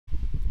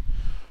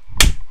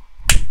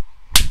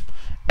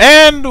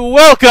And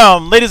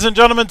welcome, ladies and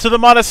gentlemen, to the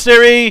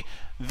Monastery,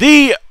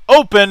 the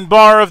open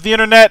bar of the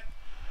internet,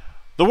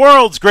 the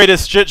world's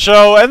greatest shit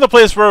show, and the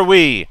place where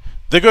we,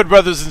 the good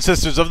brothers and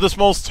sisters of this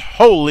most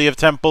holy of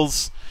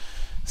temples,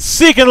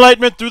 seek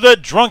enlightenment through the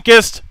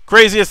drunkest,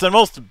 craziest, and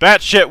most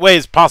batshit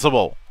ways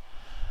possible.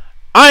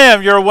 I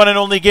am your one and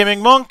only gaming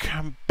monk,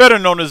 better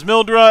known as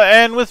Mildra,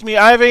 and with me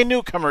I have a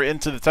newcomer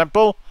into the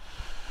temple,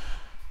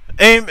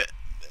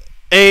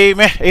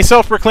 a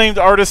self-proclaimed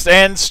artist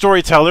and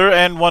storyteller,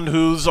 and one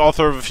who's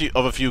author of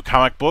a few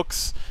comic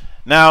books,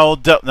 now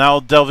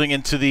delving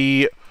into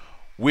the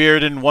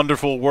weird and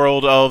wonderful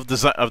world of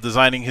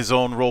designing his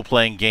own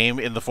role-playing game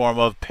in the form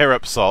of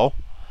Peripsol.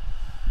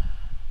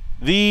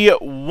 The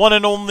one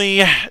and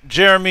only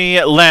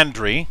Jeremy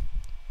Landry,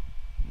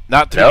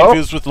 not to be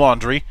confused with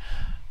laundry.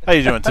 How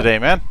you doing today,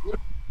 man?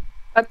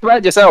 Not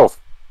bad, yourself.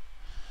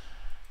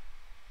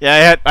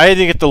 Yeah, I had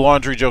to get the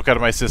laundry joke out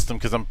of my system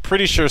because I'm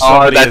pretty sure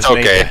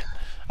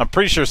I'm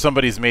pretty sure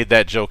somebody's made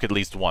that joke at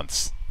least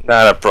once.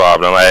 Not a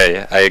problem.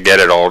 I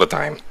get it all the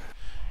time.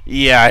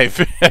 Yeah, I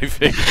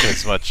figured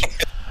as much.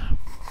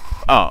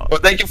 Oh. Well,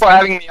 thank you for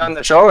having me on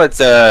the show. It's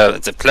a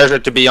pleasure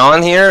to be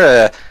on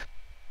here,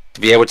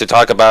 to be able to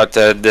talk about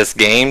this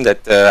game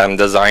that I'm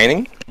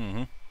designing.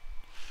 Mm-hmm.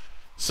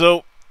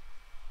 So,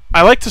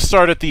 I like to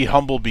start at the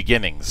humble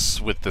beginnings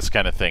with this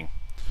kind of thing.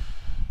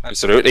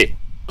 Absolutely.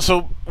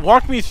 So,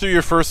 walk me through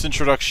your first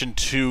introduction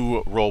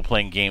to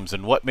role-playing games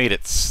and what made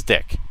it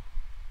stick.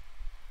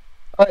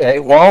 Okay,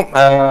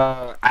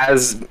 well,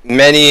 as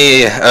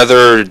many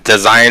other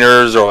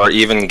designers or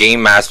even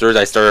game masters,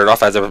 I started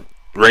off as a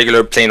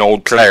regular plain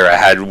old player. I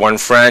had one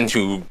friend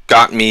who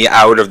got me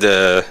out of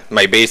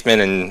my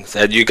basement and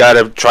said, "You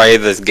gotta try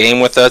this game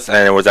with us,"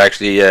 and it was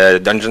actually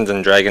Dungeons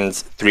 &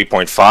 Dragons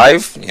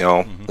 3.5, you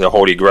know, the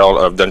holy grail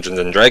of Dungeons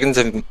 & Dragons,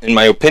 in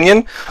my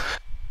opinion.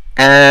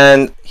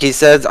 And he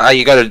says,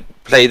 "You gotta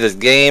play this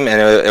game,"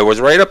 and it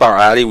was right up our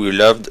alley. We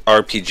loved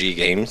RPG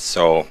games,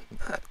 so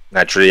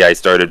naturally I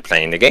started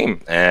playing the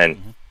game.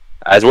 And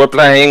as we're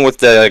playing with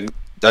the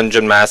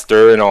Dungeon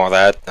Master and all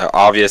that,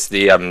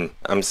 obviously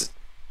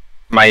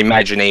my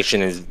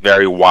imagination is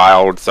very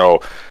wild,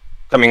 so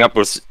coming up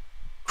with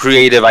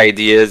creative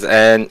ideas.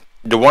 And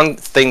the one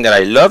thing that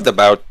I loved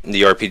about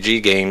the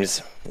RPG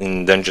games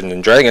in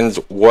Dungeons & Dragons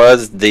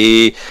was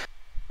the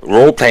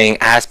role-playing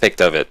aspect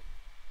of it.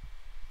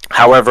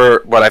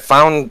 However, what I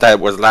found that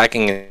was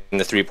lacking in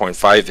the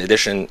 3.5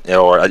 edition,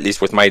 or at least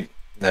with my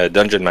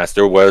Dungeon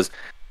Master, was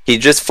he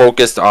just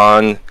focused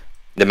on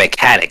the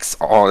mechanics,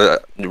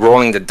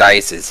 rolling the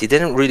dice. He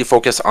didn't really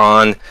focus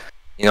on,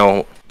 you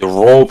know, the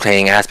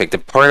role-playing aspect, the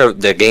part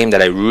of the game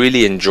that I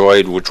really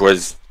enjoyed, which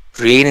was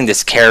creating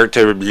this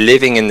character,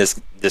 living in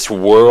this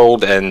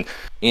world, and,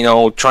 you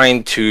know,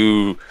 trying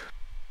to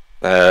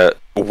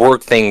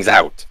work things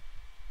out.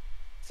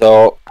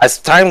 So as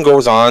time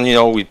goes on, you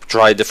know, we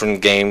try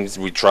different games.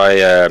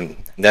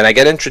 Then I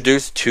get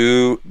introduced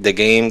to the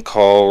game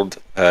called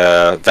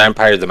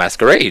Vampire the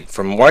Masquerade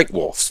from White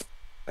Wolf,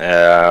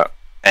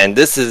 and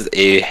this is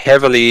a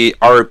heavily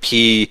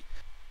RP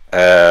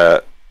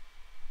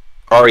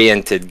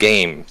oriented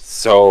game.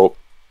 So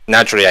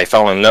naturally, I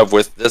fell in love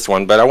with this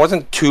one, but I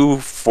wasn't too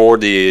for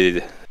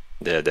the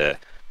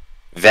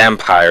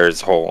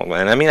vampires whole.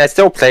 And I mean, I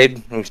still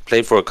played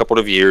for a couple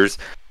of years.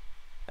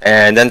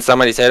 And then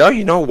somebody said, "Oh,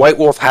 you know, White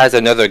Wolf has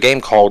another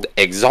game called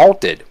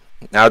Exalted."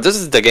 Now, this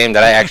is the game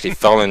that I actually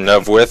fell in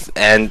love with,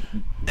 and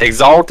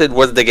Exalted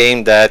was the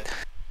game that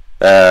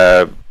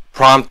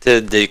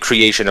prompted the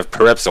creation of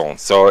Peripsol.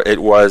 So it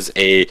was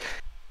a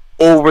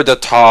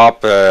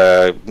over-the-top,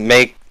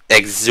 make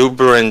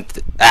exuberant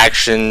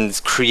actions,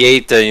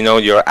 create you know,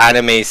 your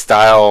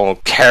anime-style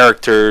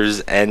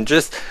characters, and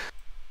just,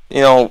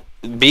 you know,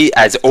 be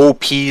as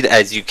OP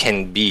as you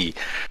can be.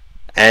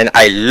 And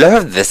I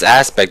loved this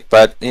aspect,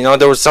 but, you know,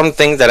 there were some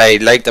things that I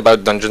liked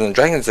about Dungeons &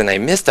 Dragons and I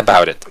missed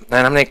about it.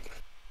 And I'm like,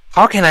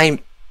 how can I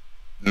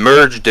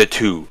merge the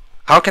two?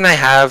 How can I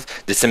have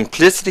the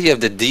simplicity of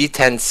the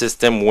D10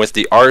 system with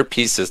the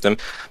RP system,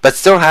 but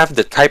still have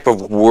the type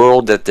of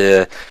world that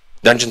the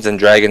Dungeons &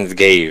 Dragons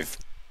gave?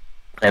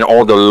 And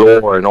all the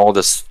lore and all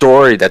the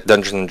story that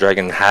Dungeons &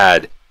 Dragons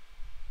had.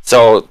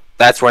 So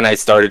that's when I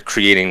started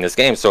creating this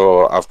game.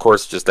 So, of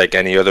course, just like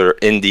any other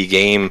indie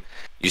game,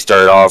 you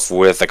start off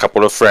with a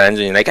couple of friends,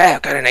 and you're like, "Hey,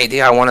 I've got an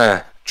idea. I want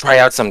to try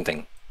out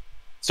something."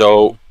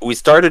 So we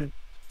started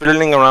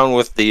fiddling around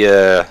with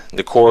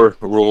the core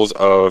rules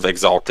of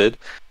Exalted,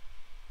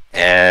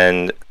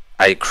 and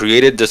I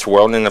created this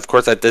world. And of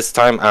course, at this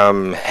time,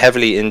 I'm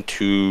heavily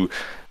into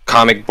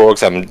comic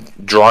books. I'm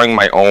drawing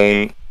my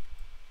own.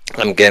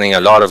 I'm getting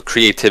a lot of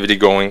creativity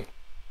going,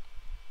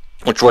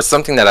 which was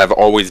something that I've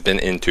always been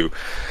into.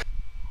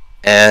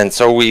 And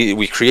so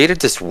we created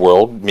this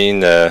world, me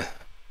and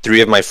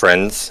three of my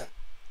friends,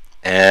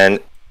 and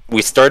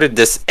we started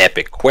this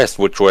epic quest,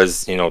 which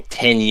was, you know,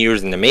 10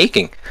 years in the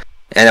making.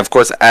 And of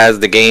course, as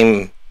the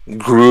game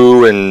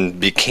grew and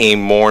became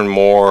more and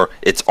more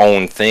its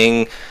own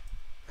thing,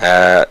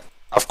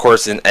 of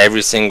course, in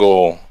every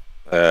single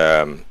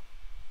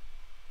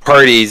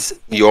parties,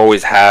 you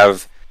always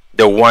have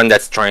the one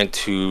that's trying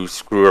to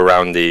screw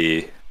around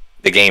the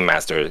game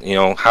master. You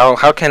know,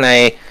 how can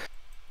I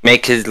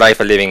make his life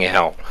a living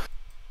hell?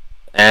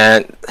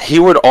 And he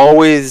would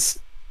always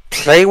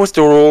play with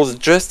the rules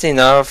just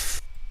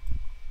enough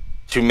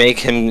to make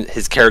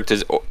his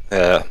characters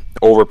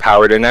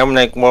overpowered. And I'm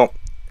like, well,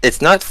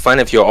 it's not fun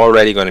if you're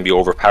already going to be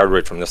overpowered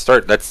right from the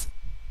start.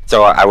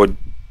 So I would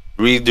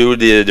redo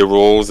the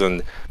rules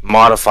and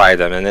modify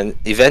them, and then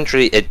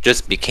eventually it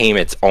just became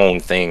its own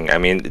thing. I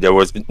mean, there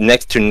was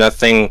next to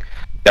nothing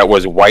that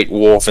was White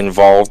Wolf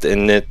involved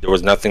in it. There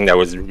was nothing that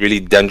was really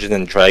Dungeons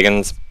and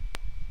Dragons,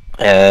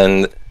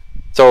 and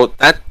so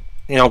that,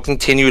 you know,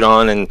 continued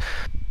on, and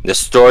the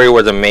story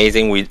was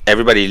amazing.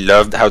 Everybody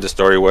loved how the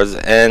story was,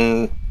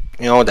 and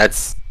you know,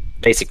 that's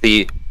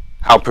basically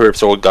how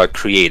Peripsol got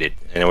created.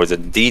 And it was a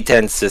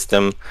D10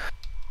 system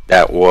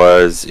that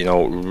was, you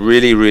know,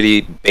 really,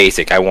 really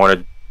basic. I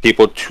wanted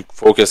people to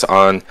focus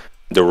on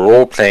the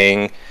role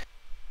playing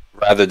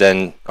rather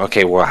than,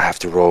 okay, well, I have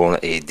to roll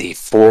a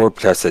D4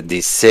 plus a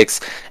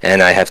D6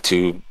 and I have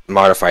to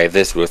modify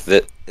this with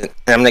it. And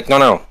I'm like,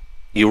 no,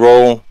 you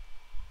roll.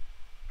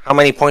 How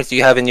many points do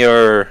you have in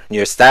your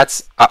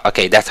stats?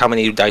 Okay, that's how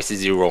many dice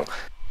you roll.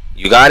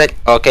 You got it?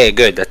 Okay,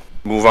 good. Let's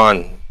move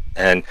on.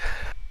 And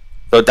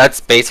so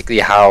that's basically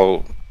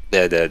how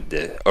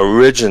the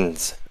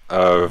origins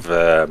of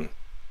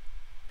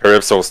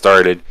Peripsol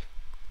started.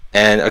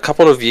 And a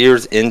couple of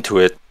years into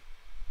it,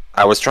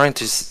 I was trying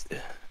to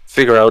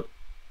figure out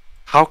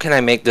how can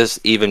I make this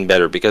even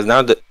better, because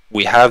now that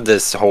we have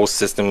this whole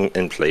system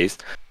in place,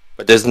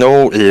 but there's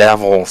no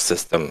level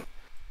system.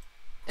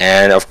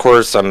 And of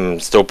course, I'm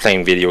still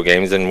playing video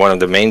games, and one of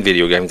the main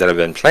video games that I've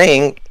been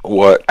playing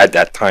at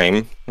that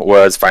time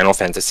was Final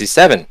Fantasy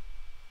VII.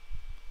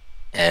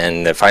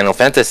 And the Final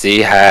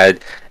Fantasy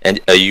had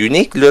a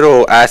unique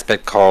little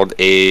aspect called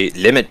a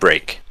limit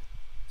break.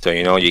 So,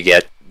 you know, you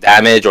get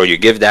damage or you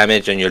give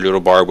damage and your little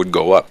bar would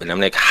go up. And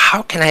I'm like,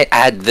 how can I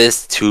add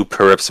this to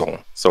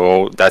Peripsol?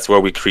 So that's where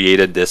we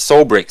created this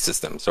soul break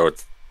system. So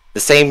it's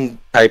the same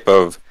type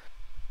of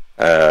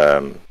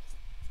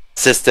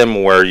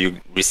system where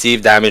you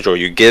receive damage or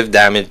you give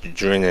damage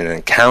during an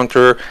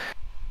encounter,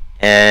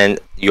 and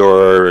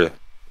you're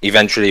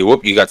eventually,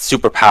 whoop, you got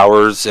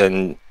superpowers,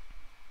 and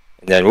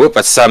then whoop,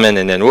 a summon,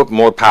 and then whoop,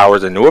 more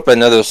powers, and whoop,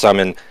 another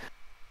summon.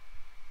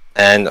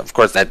 And of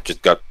course that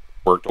just got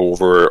worked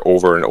over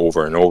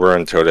and over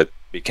until it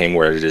became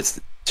where it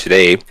is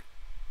today.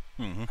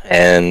 Mm-hmm.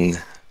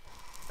 And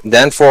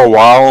then for a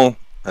while,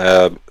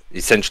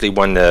 essentially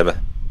when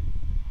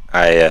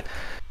I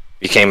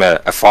became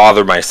a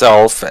father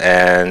myself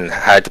and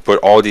had to put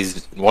all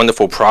these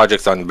wonderful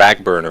projects on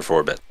back burner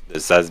for a bit.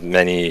 This, as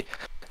many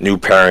new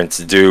parents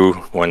do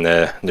when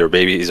their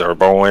babies are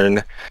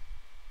born.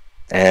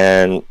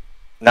 And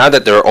now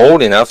that they're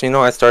old enough, you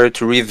know, I started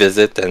to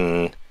revisit,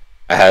 and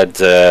I had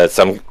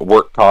some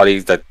work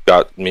colleagues that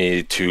got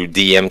me to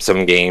DM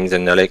some games,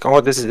 and they're like,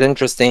 oh, this is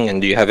interesting,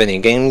 and do you have any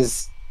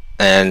games?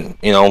 And,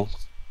 you know,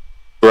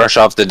 brush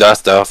off the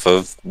dust off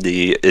of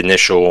the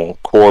initial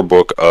core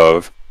book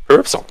of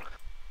Peripsol.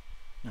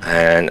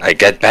 And I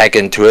get back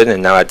into it,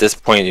 and now at this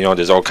point, you know,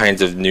 there's all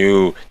kinds of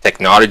new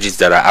technologies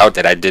that are out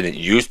that I didn't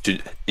used to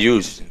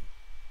use.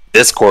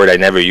 Discord, I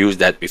never used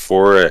that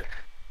before.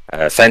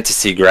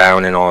 Fantasy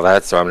Ground and all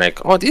that. So I'm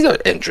like, oh, these are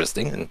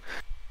interesting, and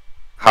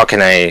how can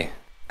I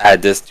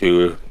add this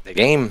to the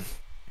game?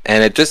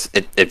 And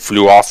it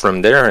flew off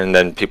from there, and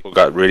then people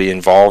got really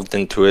involved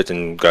into it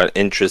and got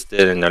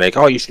interested, and they're like,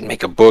 oh, you should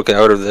make a book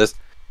out of this.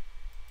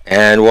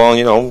 And well,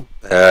 you know,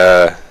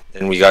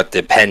 then we got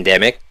the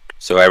pandemic,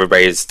 so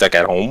everybody's stuck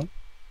at home,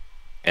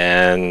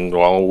 and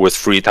well, with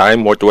free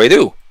time, what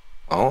do?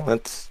 Well,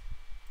 let's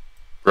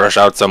brush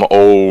out some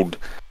old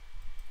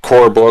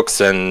core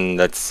books and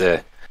let's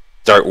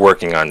start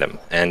working on them.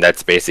 And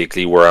that's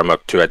basically where I'm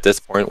up to at this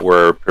point,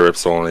 where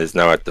Peripsol is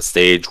now at the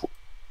stage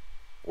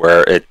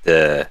where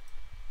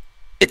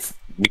it's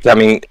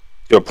becoming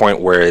to a point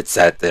where it's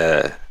at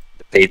the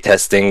play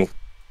testing,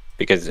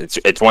 because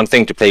it's one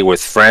thing to play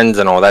with friends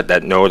and all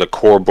that know the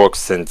core books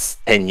since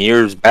 10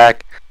 years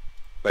back,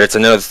 but it's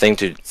another thing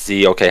to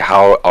see, okay,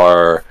 how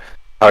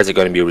is it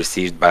going to be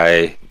received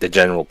by the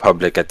general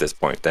public at this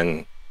point?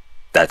 And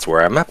that's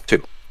where I'm up to.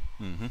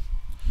 Mm-hmm.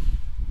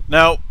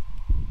 Now,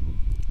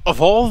 of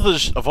all the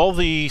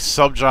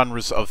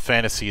subgenres of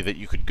fantasy that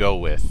you could go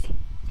with,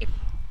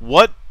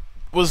 what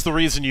was the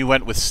reason you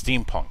went with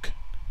steampunk?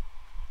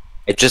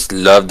 I just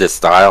love this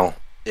style.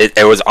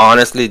 It was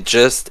honestly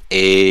just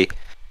a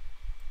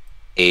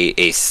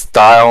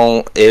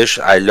style-ish.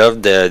 I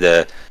love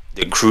the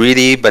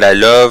gritty, but I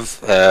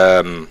love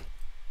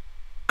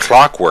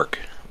clockwork.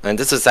 And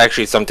this is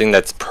actually something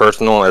that's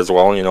personal as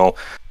well. You know,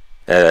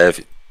 if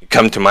you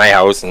come to my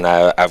house and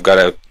I've got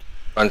a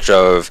bunch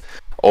of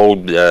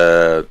old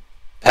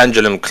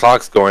pendulum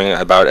clocks going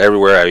about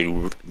everywhere.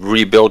 I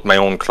rebuilt my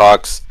own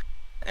clocks,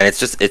 and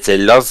it's a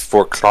love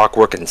for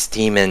clockwork and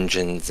steam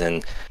engines,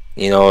 and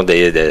you know,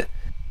 the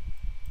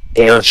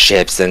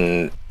airships,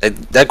 and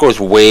that goes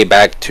way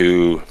back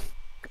to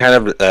kind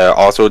of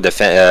also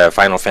the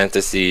Final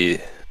Fantasy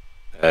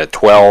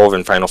 12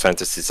 and Final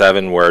Fantasy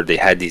 7, where they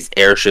had these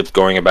airships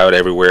going about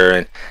everywhere,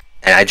 and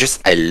I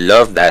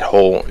love that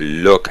whole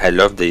look. I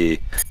love the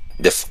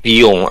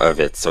feel of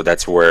it. So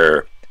that's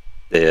where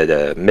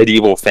the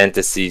medieval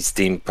fantasy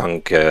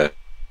steampunk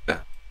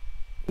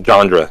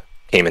genre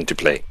came into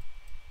play.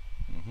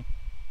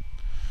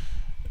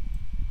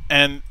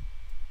 And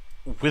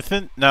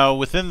within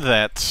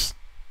that,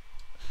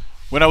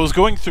 when I was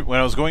going through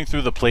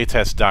the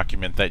playtest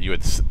document that you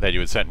had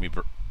sent me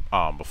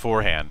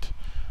beforehand,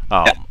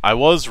 I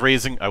was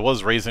raising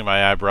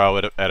my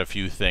eyebrow at a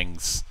few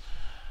things,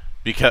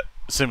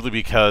 simply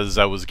because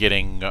I was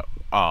getting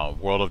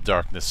World of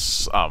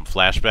Darkness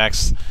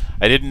flashbacks.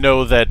 I didn't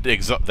know that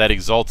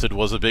Exalted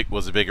was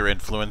a bigger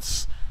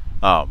influence.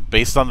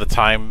 Based on the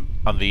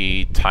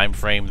time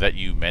frame that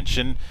you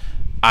mentioned,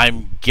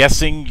 I'm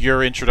guessing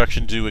your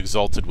introduction to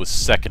Exalted was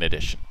 2nd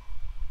edition.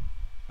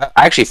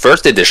 Actually,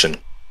 1st edition.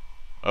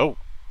 Oh.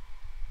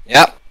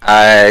 Yeah,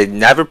 I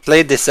never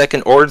played the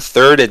 2nd or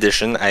 3rd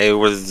edition. I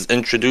was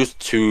introduced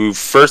to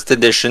 1st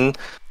edition,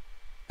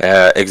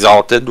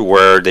 Exalted,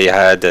 where they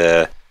had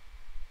a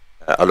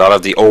lot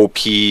of the OP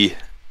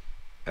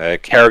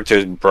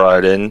characters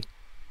brought in.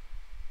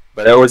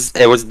 But it was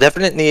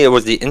definitely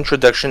the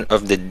introduction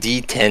of the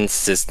D10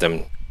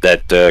 system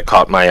that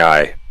caught my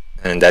eye,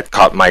 and that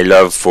caught my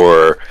love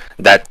for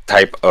that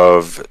type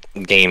of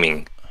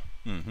gaming.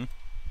 Mm-hmm.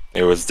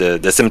 It was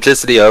the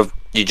simplicity of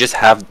you just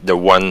have the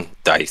one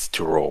dice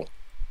to roll.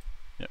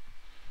 Yep.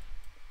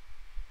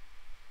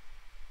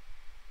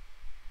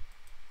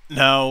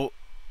 Now,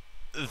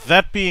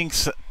 that being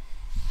said,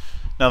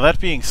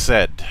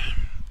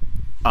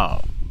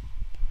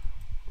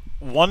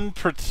 one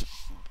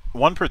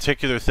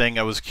particular thing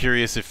I was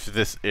curious if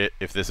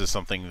this is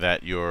something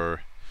that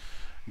you're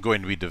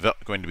going to be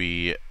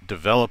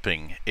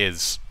developing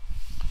is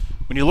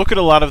when you look at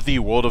a lot of the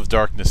World of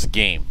Darkness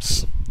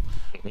games.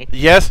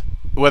 Yes,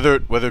 whether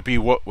it be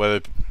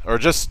or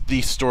just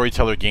the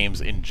storyteller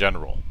games in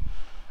general,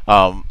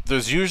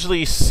 there's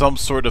usually some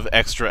sort of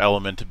extra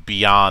element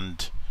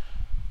beyond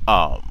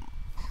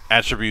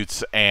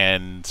attributes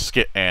and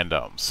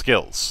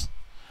skills.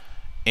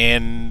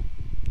 In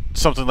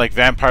something like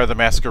Vampire the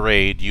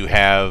Masquerade, you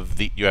have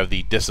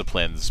the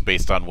disciplines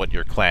based on what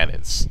your clan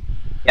is.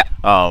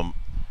 Yeah.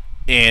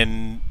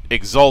 In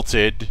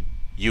Exalted,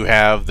 you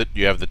have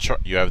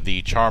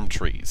the charm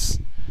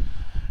trees.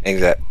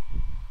 Exactly.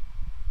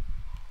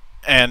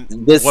 And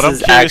what I'm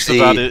curious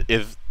about it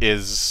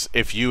is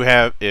if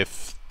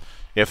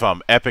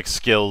epic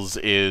skills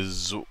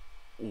is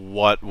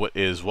what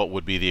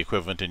would be the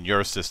equivalent in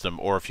your system,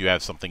 or if you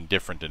have something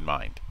different in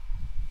mind.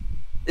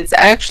 It's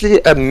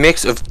actually a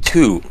mix of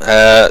two.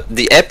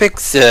 The epic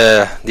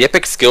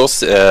skills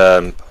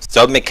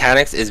sub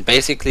mechanics is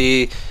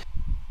basically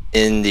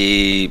in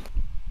the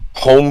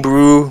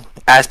homebrew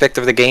aspect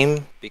of the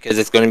game, because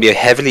it's going to be a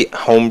heavily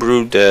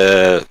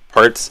homebrewed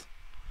parts.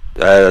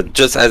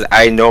 Just as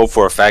I know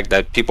for a fact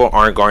that people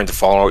aren't going to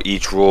follow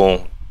each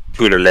rule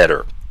to the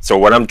letter. So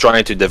what I'm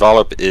trying to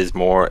develop is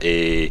more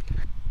a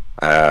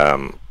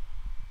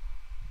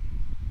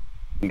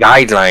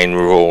guideline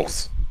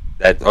rules.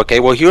 That, okay,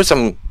 well, here's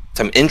some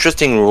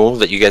interesting rules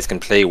that you guys can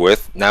play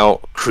with.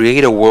 Now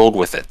create a world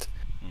with it.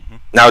 Mm-hmm.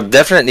 Now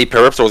definitely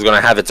Peripsol is going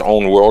to have its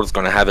own world. It's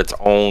going to have its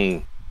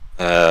own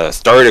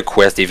starter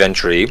quest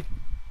eventually.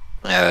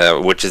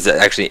 Which is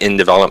actually in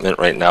development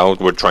right now.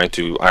 We're trying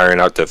to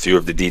iron out a few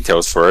of the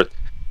details for it.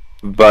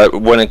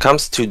 But when it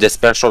comes to the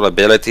special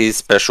abilities,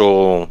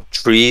 special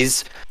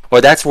trees,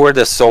 well, that's where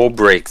the soul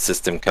break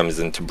system comes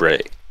into play.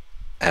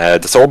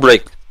 The soul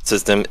break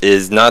system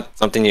is not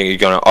something you're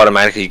going to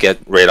automatically get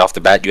right off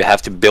the bat. You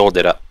have to build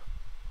it up.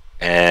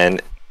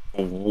 And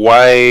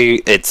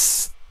what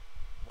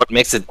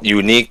makes it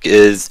unique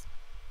is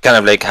kind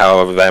of like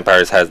how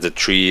Vampires has the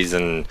trees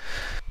and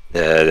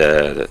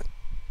the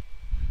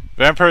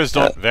Vampires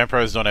don't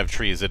have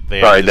trees.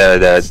 Sorry,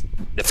 the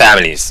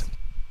families.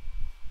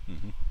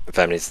 Mm-hmm. The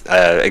families.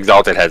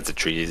 Exalted has the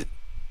trees.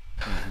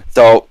 Mm-hmm.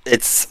 So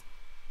it's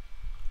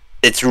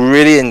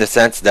really in the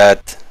sense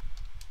that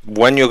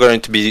when you're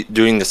going to be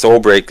doing the soul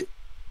break,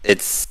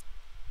 it's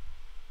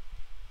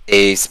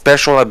a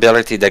special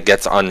ability that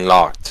gets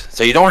unlocked.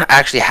 So you don't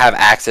actually have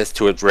access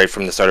to it right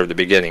from the start of the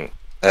beginning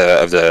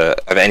of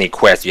any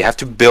quest. You have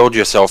to build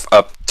yourself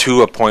up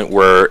to a point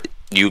where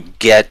you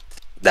get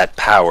that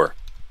power.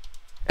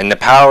 And the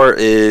power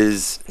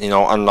is,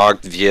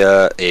 unlocked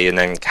via an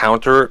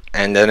encounter,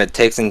 and then it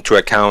takes into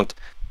account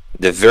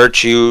the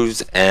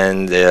virtues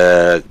and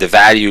the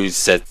values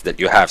sets that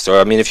you have. So,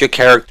 I mean, if your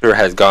character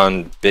has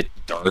gone a bit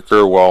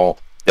darker, well,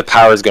 the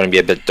power is going to be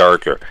a bit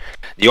darker.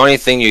 The only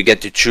thing you get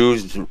to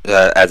choose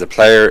as a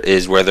player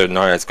is whether or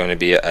not it's going to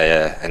be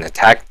an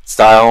attack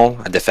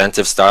style, a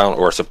defensive style,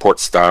 or a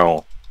support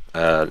style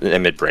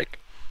limit break.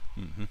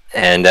 Mm-hmm.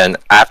 And then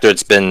after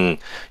it's been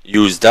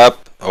used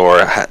up,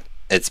 or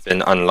it's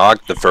been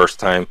unlocked the first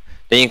time,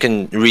 then you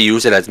can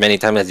reuse it as many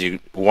times as you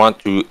want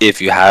to,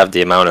 if you have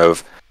the amount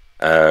of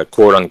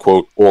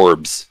quote-unquote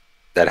orbs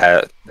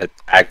that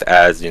act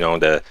as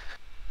the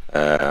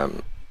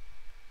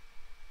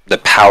the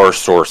power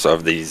source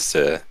of these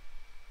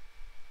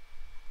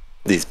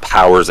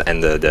powers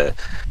and the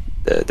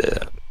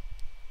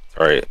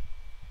sorry,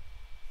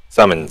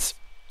 summons.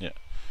 Yeah.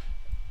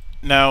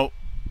 Now,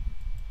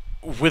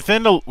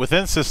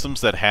 within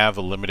systems that have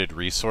a limited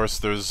resource,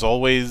 there's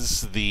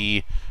always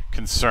the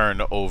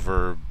concern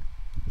over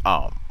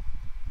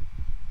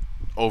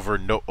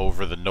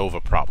the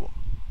Nova problem.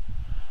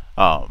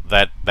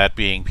 That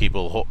being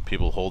people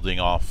holding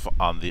off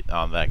on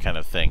that kind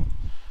of thing,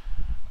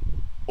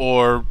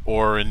 or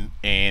in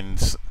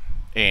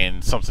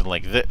something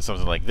like this,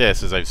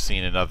 as I've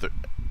seen in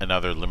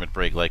other limit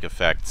break like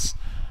effects,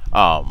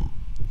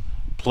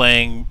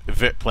 playing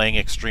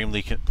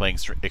extremely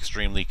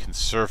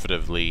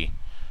conservatively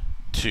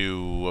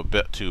to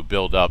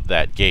build up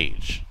that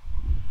gauge.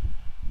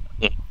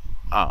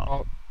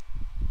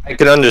 I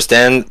can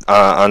understand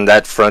on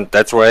that front.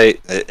 That's why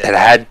it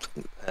had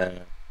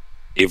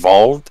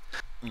evolved.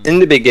 In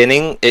the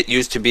beginning, it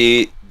used to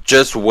be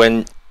just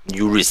when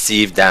you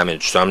receive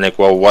damage. So I'm like,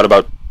 well, what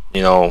about,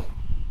 you know,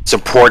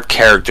 support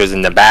characters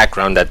in the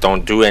background that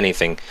don't do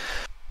anything?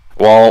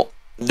 Well,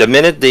 the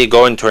minute they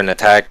go into an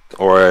attack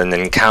or an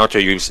encounter,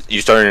 you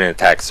start an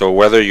attack. So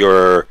whether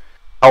you're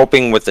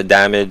helping with the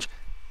damage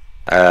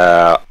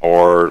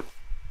or,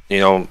 you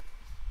know,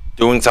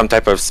 doing some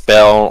type of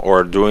spell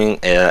or doing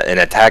an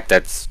attack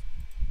that's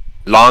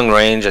long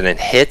range and it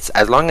hits,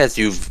 as long as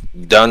you've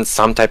done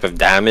some type of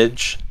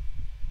damage,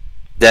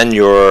 then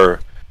your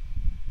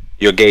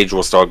gauge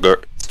will start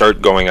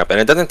going up. And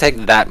it doesn't take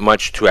that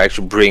much to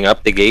actually bring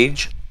up the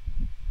gauge.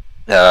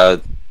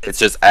 It's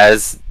just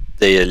as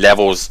the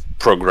levels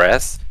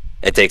progress,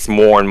 it takes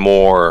more and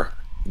more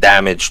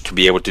damage to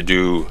be able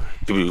to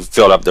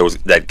fill up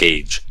that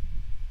gauge.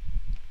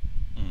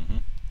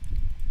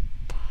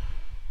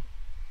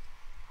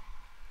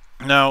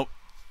 Now,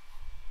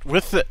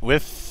 with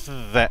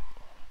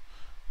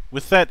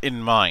that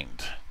in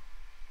mind,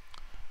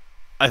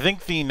 I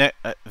think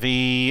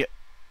the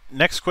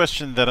next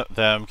question that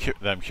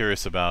I'm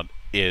curious about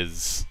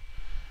is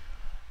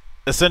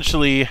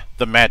essentially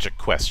the magic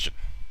question.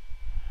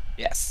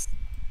 Yes.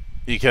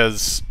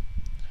 Because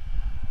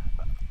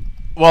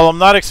while I'm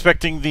not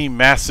expecting the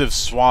massive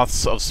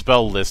swaths of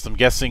spell list, I'm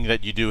guessing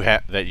that you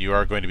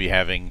are going to be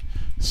having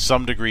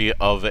some degree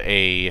of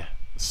a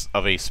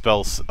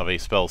spell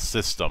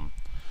system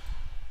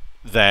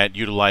that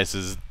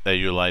utilizes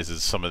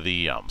some of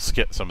the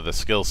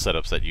skill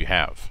setups that you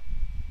have.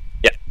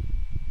 Yeah.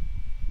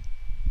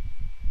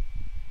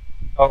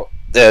 Oh,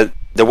 the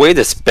way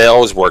the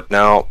spells work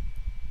now,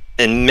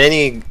 in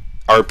many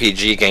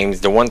RPG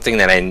games, the one thing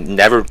that I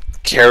never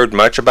cared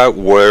much about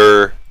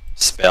were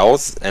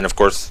spells, and of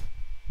course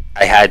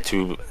I had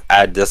to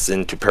add this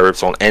into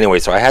Peripsol anyway,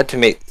 so I had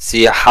to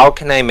see how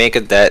can I make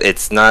it that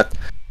it's not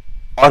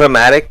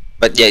automatic,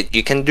 but yet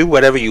you can do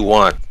whatever you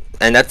want.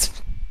 And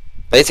that's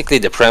basically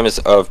the premise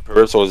of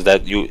Peripsol, is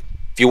that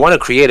if you want to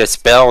create a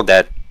spell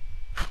that,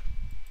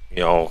 you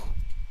know,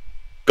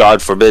 God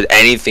forbid,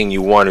 anything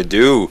you want to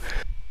do,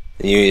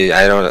 you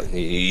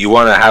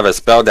want to have a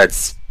spell that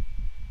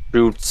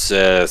shoots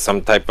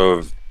some type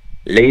of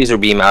laser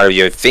beam out of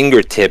your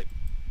fingertip,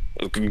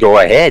 go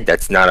ahead,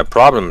 that's not a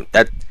problem.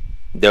 That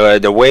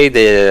the way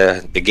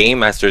the game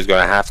master is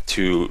going to have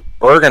to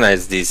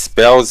organize these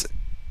spells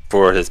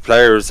for his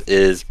players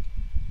is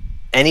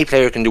any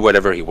player can do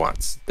whatever he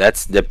wants.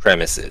 That's the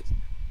premises.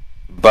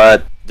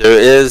 But there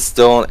is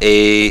still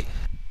a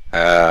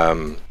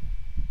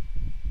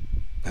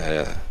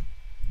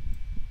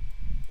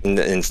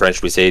in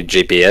French we say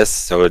GPS,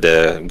 so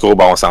the gros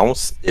bon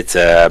sens. It's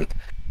a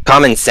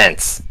common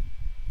sense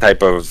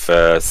type of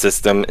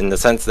system, in the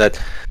sense that,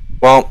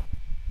 well,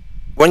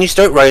 when you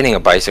start riding a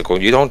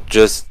bicycle, you don't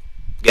just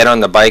get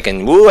on the bike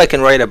and, woo, I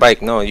can ride a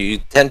bike. No, you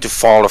tend to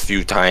fall a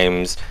few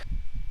times,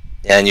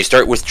 and you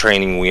start with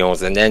training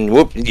wheels, and then,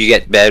 whoop, you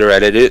get better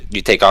at it.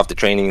 You take off the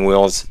training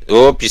wheels,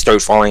 whoop, you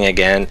start falling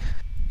again.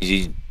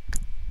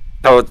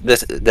 So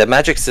the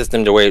magic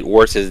system, the way it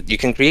works is you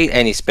can create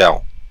any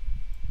spell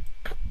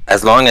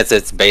as long as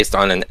it's based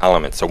on an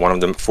element. So one of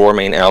the 4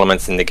 main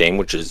elements in the game,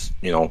 which is,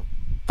 you know,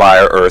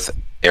 fire, earth,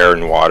 air,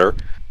 and water.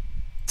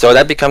 So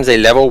that becomes a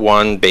level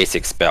 1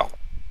 basic spell.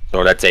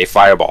 So that's a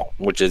fireball,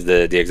 which is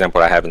the example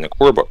I have in the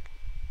core book.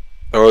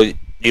 So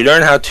you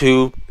learn how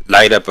to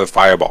light up a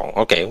fireball.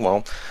 Okay,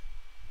 well,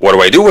 what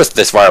do I do with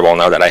this fireball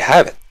now that I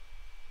have it?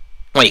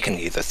 Well, you can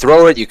either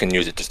throw it, you can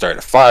use it to start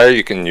a fire,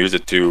 you can use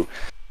it to,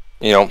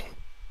 you know,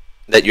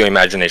 let your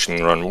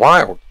imagination run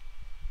wild.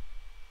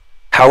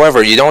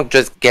 However, you don't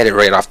just get it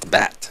right off the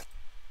bat.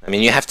 I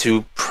mean, you have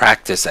to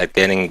practice at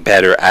getting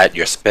better at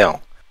your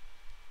spell.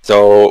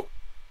 So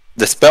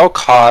the spell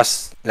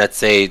costs, let's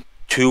say,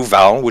 2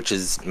 Val, which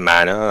is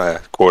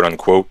mana, quote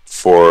unquote,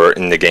 for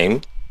in the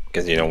game,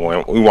 because, you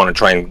know, we want to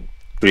try and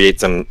create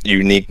some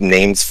unique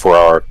names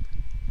for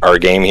our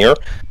game here.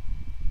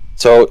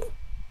 So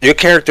your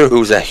character,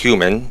 who's a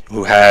human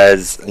who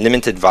has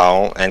limited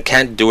Val and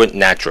can't do it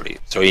naturally,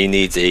 so he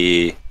needs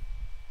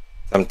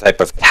some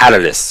type of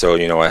catalyst, so,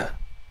 you know, a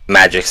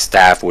magic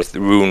staff with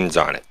runes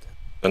on it.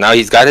 So now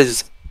he's got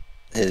his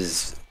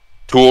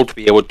tool to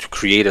be able to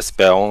create a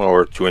spell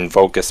or to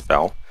invoke a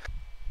spell.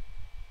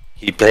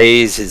 He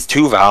plays his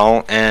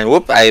 2-Val, and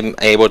whoop, I'm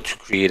able to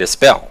create a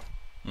spell.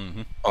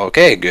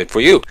 Okay, good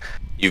for you.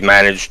 You've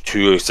managed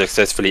to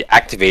successfully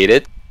activate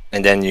it,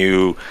 and then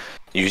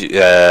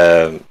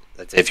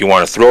let's say if you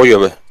want to throw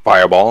your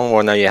fireball,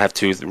 well, now you have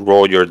to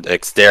roll your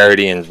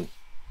dexterity and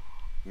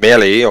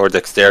melee or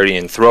dexterity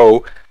and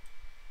throw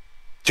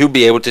to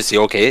be able to see,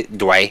 okay,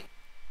 do I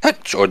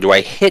touch or do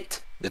I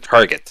hit the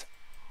target?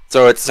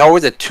 So it's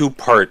always a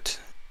 2-part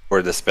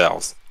for the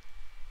spells.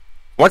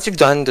 Once you've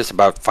done this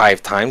about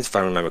 5 times, if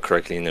I remember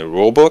correctly in the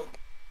rulebook,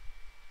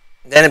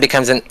 then it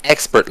becomes an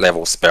expert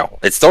level spell.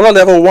 It's still a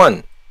level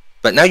 1,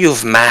 but now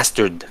you've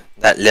mastered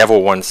that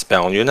level 1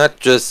 spell. You're not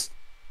just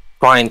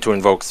trying to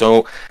invoke.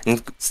 So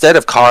instead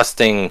of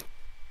costing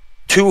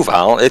 2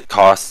 Val, it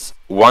costs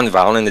 1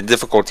 Val, and the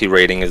difficulty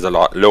rating is a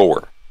lot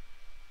lower.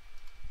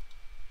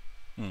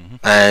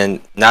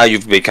 And now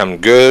you've become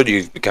good.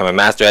 You've become a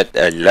master at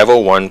a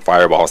level 1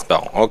 fireball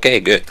spell. Okay,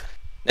 good.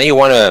 Now you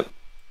want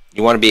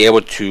to be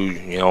able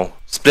to,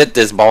 split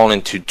this ball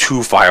into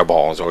 2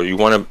 fireballs, or you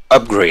want to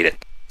upgrade it.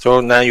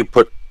 So now you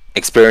put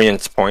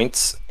experience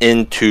points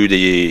into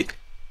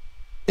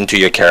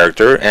your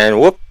character,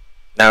 and whoop,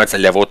 now it's a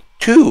level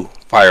 2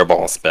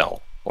 fireball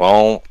spell.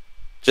 Well,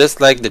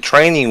 just like the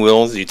training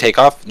wheels, you take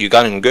off. You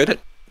gotten good at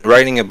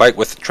riding a bike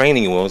with the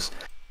training wheels.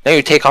 Now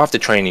you take off the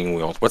training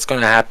wheels. What's going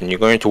to happen? You're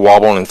going to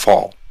wobble and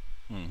fall.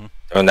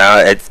 So now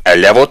it's a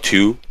level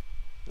 2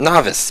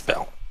 novice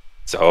spell.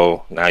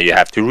 So now you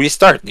have to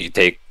restart. You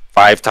take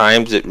 5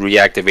 times at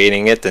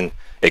reactivating it, and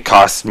it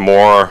costs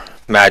more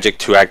magic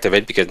to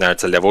activate because now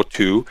it's a level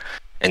 2.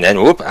 And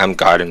then whoop, I'm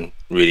gotten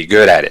really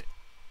good at it.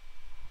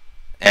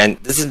 And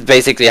this is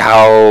basically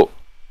how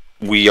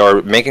we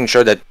are making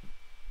sure that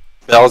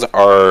spells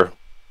are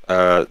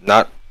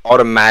not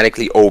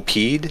automatically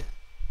OP'd.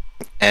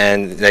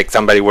 And like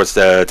somebody was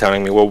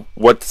telling me, well,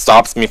 what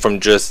stops me from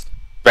just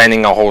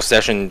spending a whole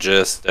session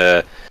just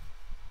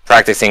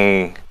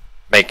practicing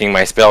making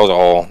my spells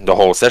the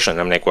whole session?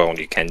 I'm like, well,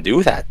 you can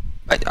do that.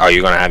 Are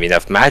you going to have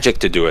enough magic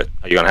to do it?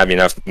 Are you going to have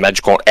enough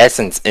magical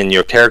essence in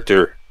your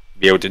character to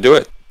be able to do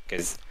it?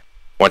 Because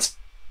once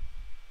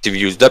you've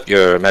used up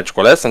your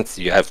magical essence,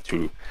 you have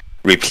to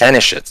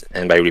replenish it.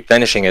 And by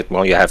replenishing it,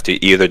 well, you have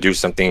to either do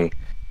something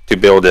to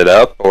build it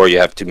up, or you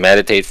have to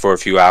meditate for a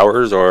few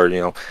hours, or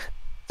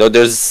so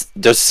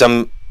there's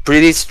some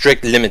pretty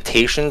strict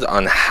limitations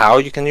on how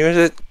you can use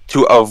it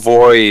to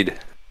avoid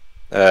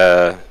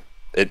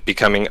it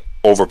becoming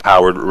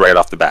overpowered right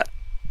off the bat.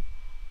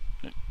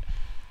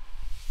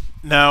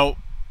 Now,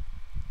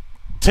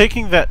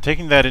 taking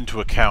that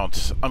into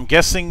account, I'm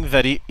guessing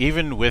that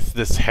even with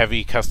this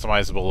heavy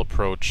customizable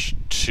approach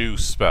to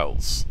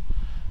spells,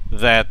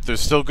 that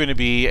there's still going to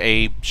be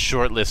a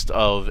short list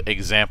of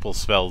example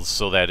spells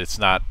so that it's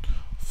not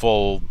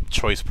full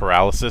choice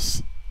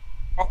paralysis.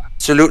 Oh,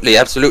 absolutely,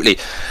 absolutely.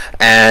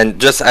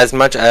 And just as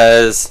much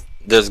as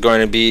there's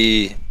going to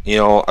be,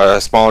 a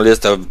small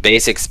list of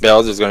basic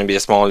spells, there's going to be a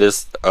small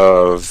list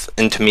of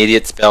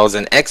intermediate spells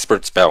and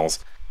expert spells.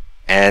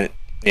 And,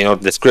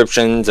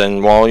 descriptions,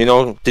 and, well,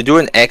 to do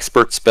an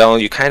expert spell,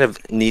 you kind of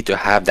need to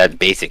have that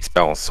basic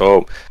spell.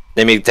 So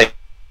let me take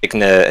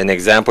an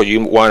example.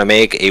 You want to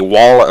make a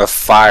wall of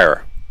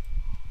fire.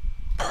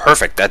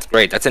 Perfect, that's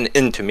great. That's an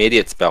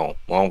intermediate spell.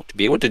 Well, to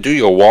be able to do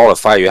your wall of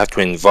fire, you have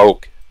to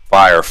invoke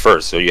fire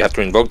first. So you have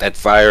to invoke that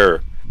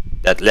fire,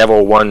 that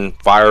level 1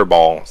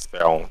 fireball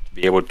spell, to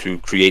be able to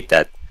create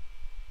that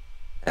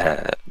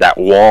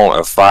wall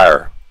of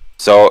fire.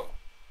 So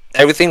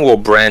everything will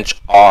branch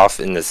off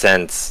in the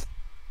sense,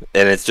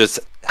 and it's just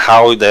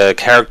how the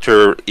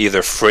character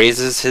either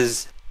phrases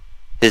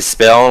his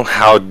spell,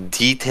 how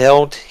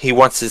detailed he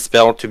wants his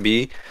spell to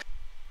be,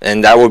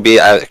 and that would be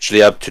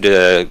actually up to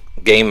the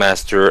game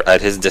master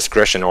at his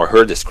discretion or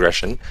her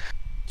discretion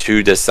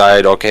to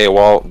decide, okay,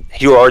 well,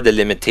 here are the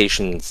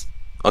limitations.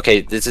 Okay,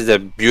 this is a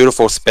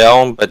beautiful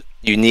spell, but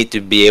you need to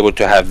be able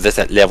to have this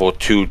at level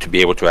 2 to be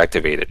able to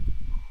activate it.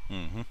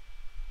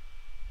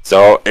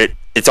 So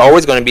it's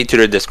always going to be to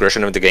the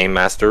discretion of the game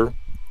master,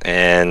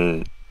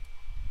 and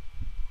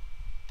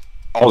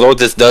although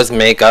this does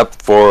make up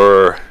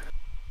for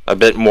a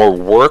bit more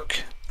work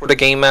for the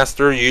game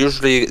master,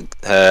 usually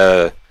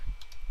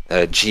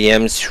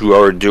GMs who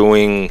are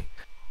doing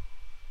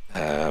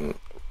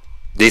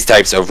these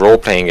types of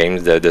role-playing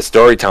games, the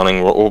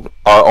storytelling,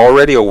 are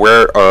already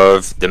aware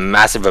of the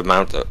massive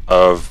amount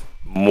of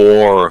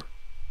more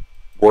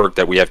work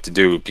that we have to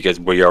do, because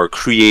we are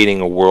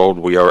creating a world,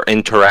 we are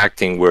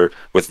interacting with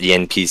the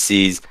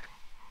NPCs,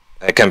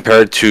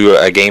 compared to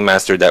a game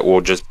master that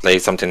will just play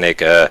something like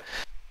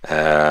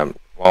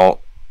well,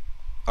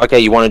 okay,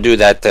 you want to do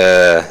that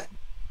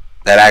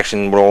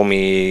action, roll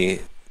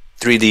me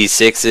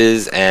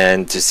 3d6s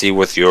and to see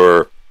with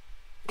your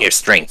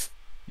strength.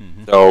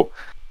 So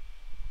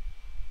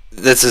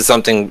this is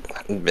something,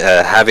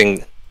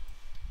 having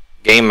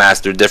game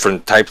master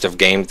different types of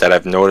games, that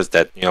I've noticed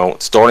that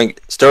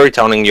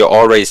storytelling, you're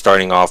already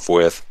starting off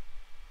with,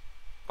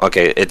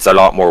 okay, it's a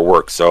lot more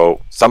work.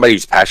 So somebody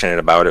who's passionate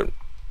about it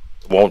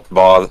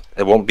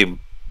won't be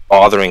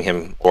bothering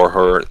him or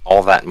her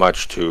all that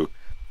much to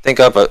think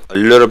up a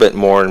little bit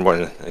more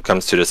when it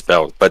comes to the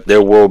spells. But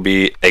there will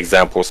be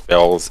example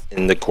spells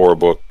in the core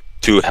book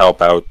to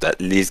help out, at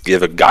least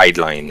give a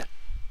guideline.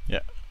 Yeah.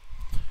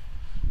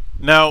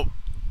 Now,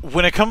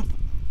 when it comes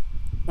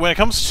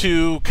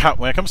to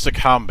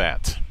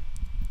combat,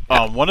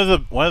 one of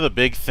the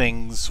big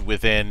things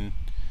within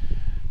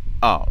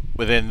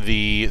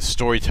the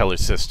storyteller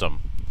system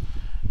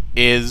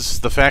is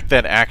the fact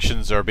that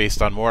actions are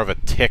based on more of a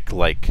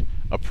tick-like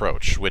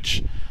approach,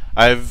 which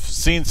I've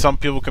seen some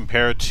people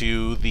compare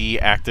to the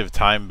active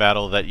time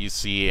battle that you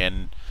see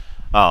in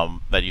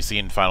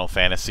Final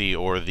Fantasy,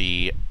 or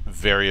the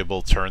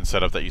variable turn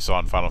setup that you saw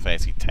in Final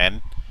Fantasy X,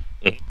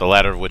 the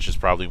latter of which is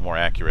probably more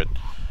accurate.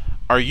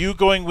 Are you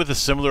going with a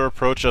similar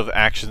approach of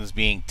actions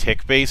being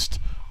tick-based,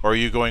 or are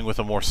you going with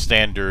a more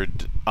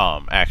standard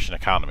action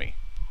economy?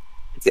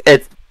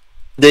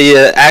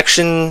 The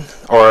action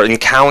or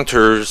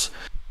encounters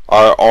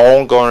are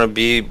all going to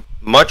be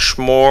much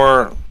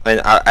more,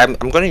 and I'm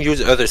going to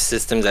use other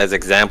systems as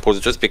examples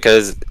just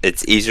because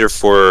it's easier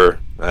for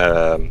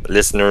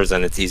listeners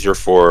and it's easier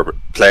for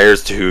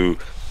players to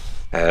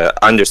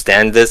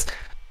understand this.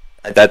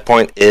 At that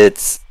point,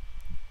 it's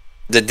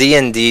the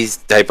D&D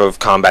type of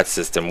combat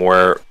system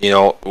where, you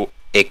know,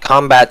 a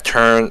combat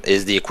turn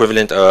is the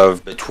equivalent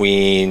of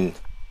between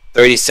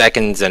 30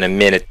 seconds and a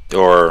minute,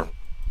 or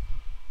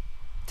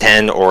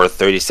 10 or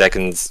 30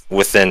 seconds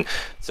within.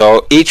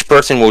 So each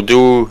person will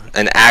do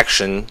an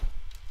action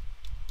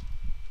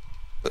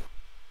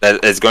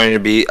that is going to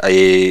be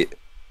a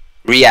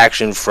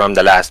reaction from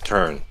the last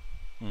turn.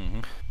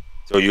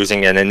 So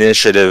using an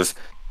initiative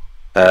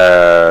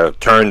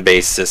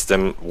turn-based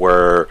system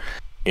where,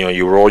 you know,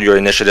 you roll your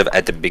initiative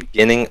at the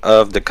beginning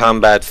of the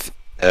combat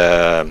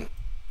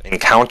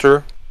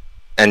encounter,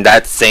 and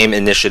that same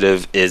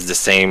initiative is the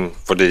same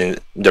for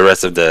the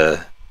rest of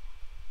the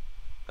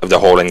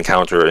whole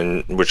encounter,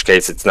 in which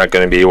case it's not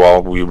going to be,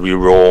 well, we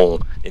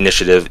re-roll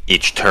initiative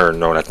each turn.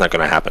 No, that's not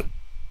going to happen.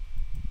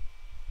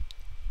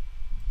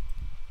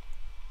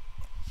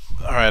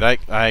 Alright,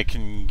 I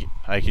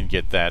can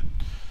get that.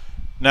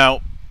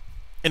 Now,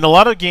 in a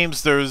lot of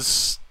games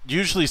there's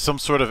usually some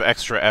sort of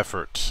extra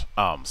effort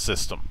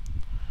system.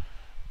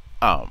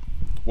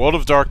 World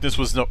of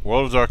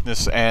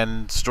Darkness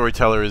and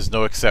Storyteller is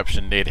no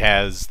exception. It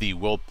has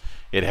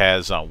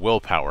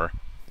willpower.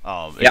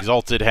 Yep.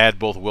 Exalted had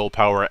both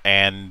willpower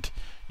and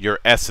your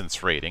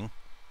essence rating.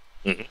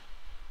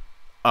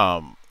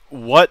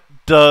 What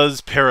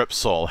does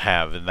Peripsol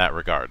have in that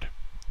regard?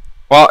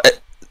 Well,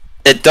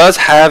 it does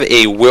have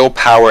a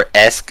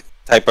willpower-esque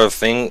type of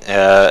thing.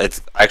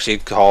 It's actually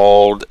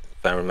called,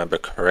 if I remember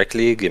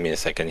correctly, give me a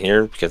second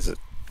here, because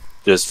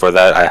just for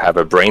that I have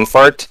a brain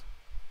fart.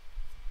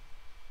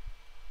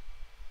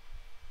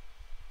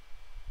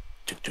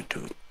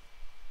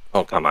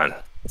 Oh, come on.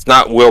 It's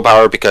not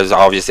willpower, because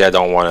obviously I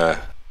don't want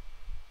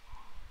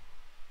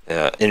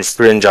to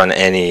infringe on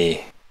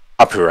any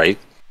copyright,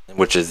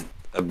 which is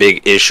a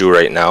big issue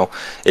right now.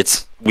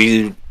 It's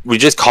we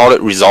just call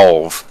it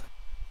resolve.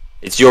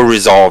 It's your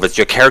resolve. It's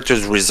your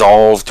character's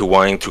resolve to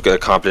wanting to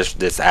accomplish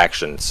this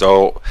action.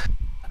 So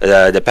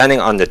depending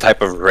on the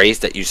type of race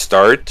that you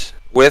start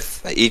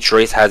with, each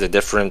race has a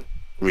different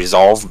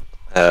resolve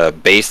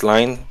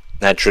baseline.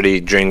 Naturally,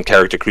 during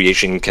character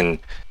creation, you can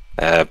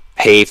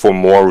pay for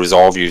more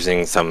resolve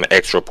using some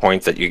extra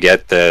points that you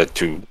get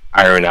to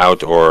iron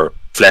out or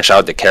flesh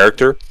out the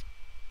character.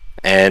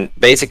 And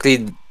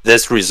basically,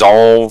 this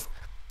resolve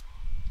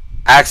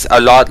acts a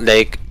lot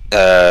like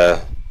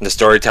the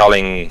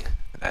storytelling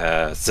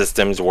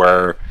systems,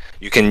 where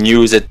you can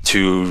use it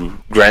to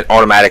grant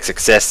automatic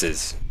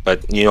successes.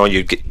 But you know,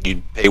 you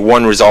pay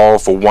one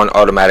resolve for one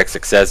automatic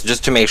success,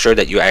 just to make sure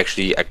that you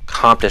actually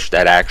accomplish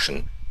that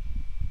action.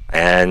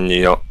 And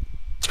you know,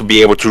 to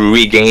be able to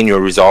regain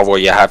your resolve, where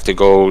you have to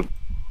go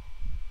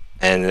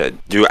and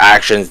do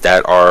actions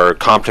that are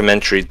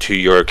complementary to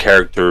your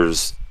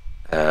character's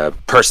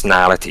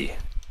personality.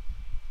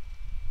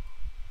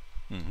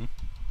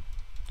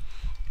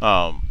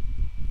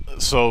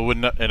 So,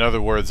 in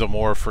other words, a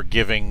more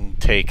forgiving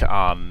take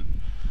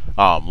on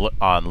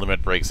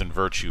limit breaks and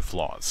virtue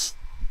flaws.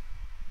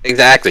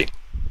 Exactly.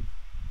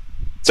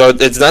 So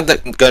it's not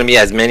going to be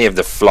as many of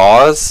the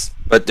flaws,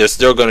 but there's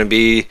still going to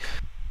be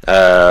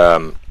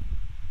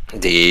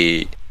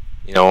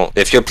you know,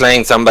 if you're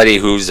playing somebody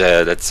who's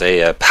let's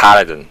say a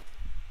paladin,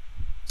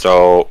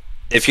 so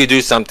if you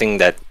do something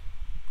that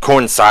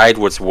coincide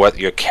with what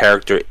your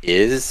character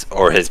is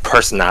or his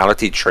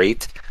personality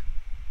trait,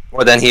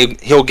 well, then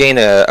he'll gain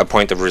a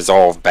point of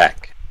resolve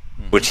back,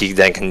 which he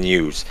then can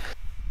use.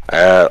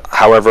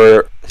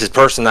 However, his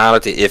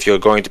personality, if you're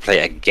going to play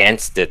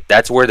against it,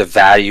 that's where the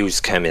values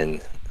come in.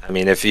 I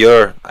mean, if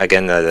you're,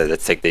 again,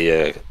 let's take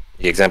the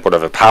example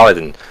of a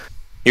paladin.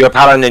 You're a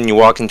paladin and you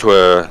walk into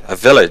a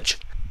village,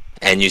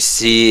 and you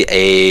see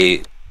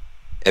a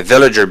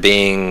villager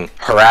being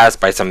harassed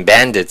by some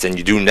bandits, and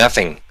you do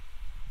nothing.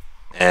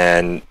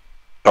 And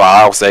so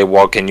I'll say,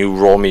 well, can you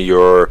roll me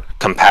your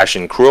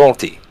compassion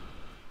cruelty?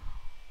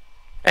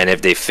 And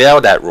if they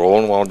fail that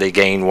roll, well, they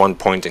gain 1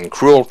 point in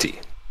cruelty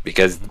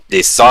because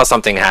they saw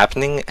something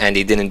happening and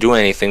they didn't do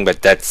anything,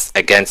 but that's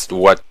against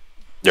what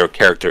their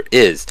character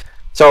is.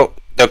 So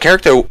the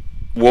character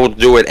will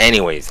do it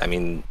anyways. I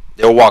mean,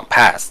 they'll walk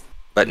past.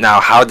 But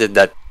now, how did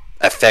that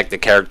affect the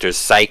character's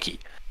psyche?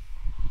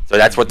 So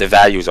that's what the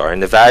values are.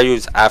 And the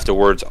values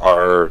afterwards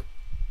are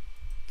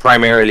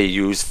primarily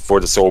used for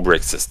the soul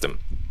brick system.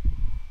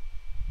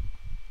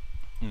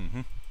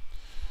 Mm-hmm.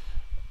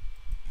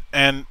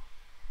 And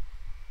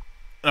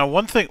now,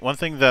 one thing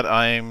that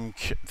I'm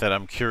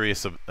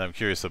curious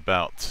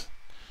about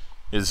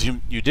is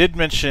you did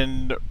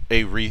mention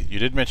a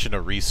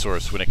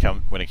resource when it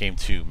came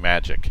to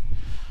magic,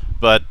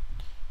 but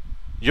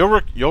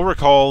you'll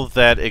recall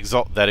that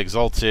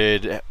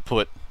Exalted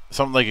put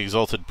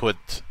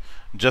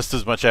just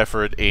as much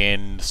effort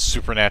in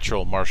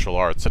supernatural martial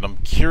arts, and I'm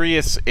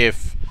curious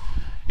if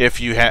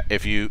you have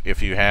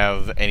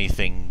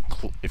anything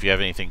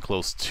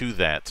close to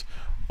that,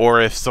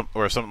 or if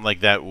something like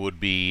that would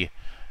be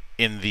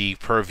in the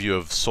purview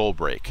of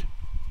Soulbreak.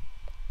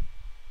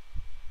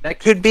 That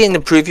could be in the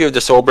preview of the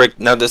Soulbreak.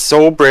 Now, the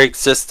Soulbreak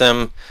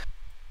system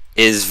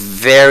is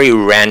very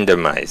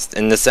randomized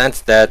in the sense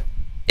that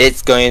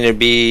there's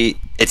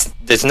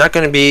not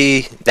going to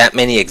be that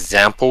many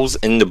examples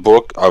in the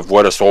book of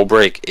what a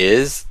Soulbreak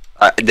is.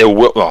 There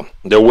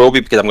will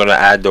be, because I'm going to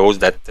add those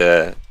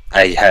that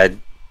I had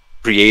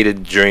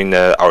created during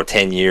our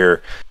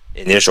 10-year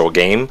initial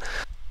game,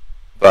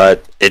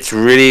 but it's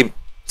really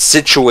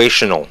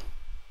situational.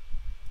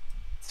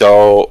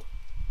 So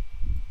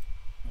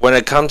when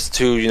it comes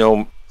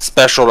to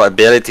special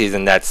abilities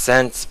in that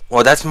sense,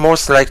 well, that's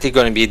most likely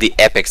going to be the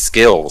epic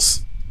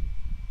skills,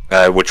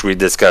 which we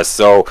discussed.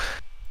 So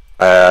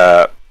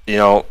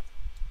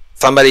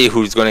somebody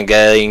who's going to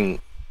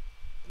gain,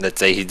 let's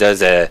say he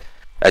does a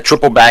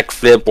triple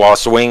backflip while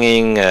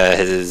swinging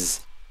his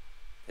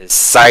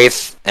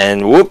scythe,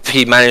 and whoop,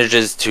 he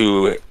manages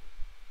to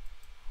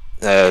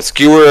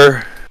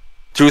skewer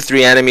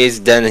 2-3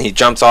 enemies, then he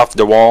jumps off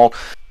the wall,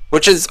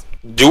 which is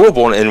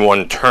doable in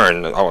one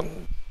turn.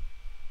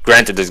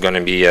 Granted, there's going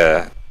to be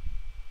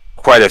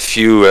quite a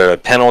few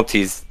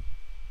penalties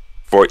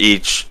for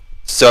each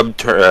sub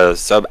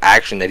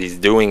action that he's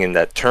doing in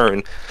that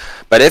turn.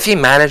 But if he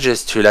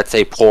manages to, let's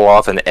say, pull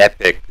off an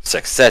epic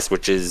success,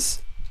 which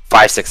is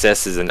 5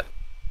 successes and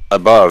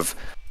above,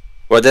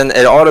 well, then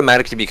it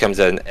automatically becomes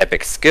an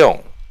epic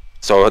skill.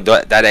 So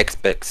that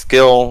epic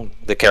skill,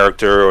 the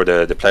character or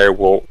the player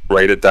will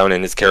write it down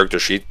in his character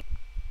sheet.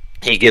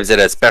 He gives it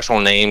a special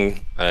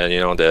name,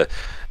 the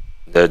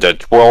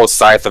Twirl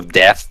Scythe of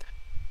Death,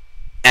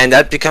 and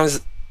that becomes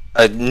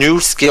a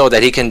new skill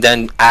that he can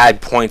then add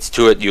points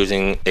to it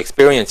using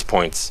experience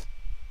points.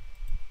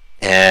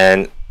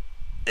 And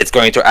it's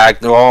going to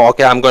act, well,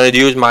 okay, I'm going to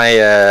use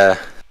my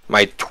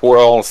my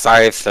Twirl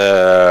Scythe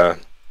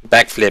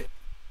backflip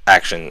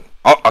action.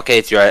 Oh, okay,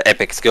 it's your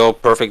epic skill,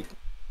 perfect.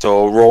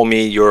 So roll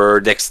me your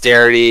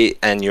dexterity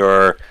and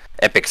your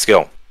epic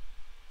skill.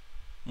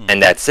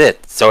 And that's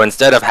it. So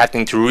instead of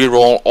having to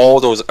re-roll all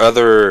those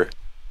other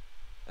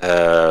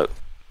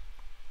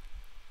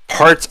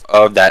parts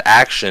of that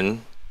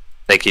action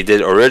like he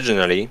did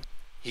originally,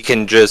 he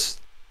can just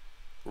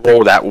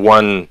roll that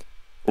one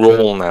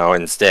roll now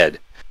instead.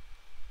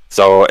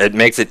 So it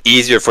makes it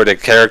easier for the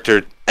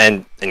character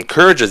and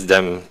encourages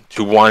them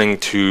to wanting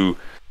to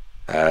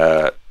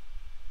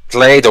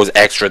play those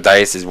extra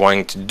dice, is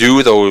wanting to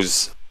do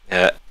those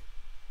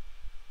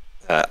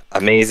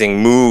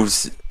amazing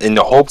moves in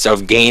the hopes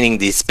of gaining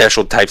these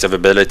special types of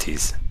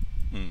abilities.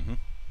 Mm-hmm.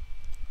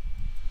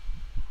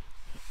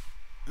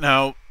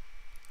 Now,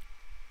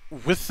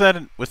 with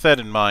that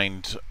in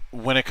mind,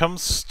 when it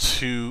comes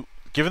to,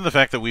 given the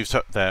fact that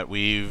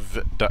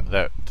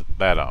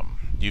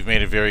you've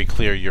made it very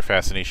clear your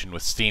fascination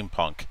with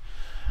steampunk,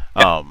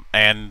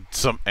 and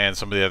some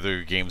of the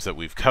other games that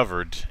we've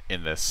covered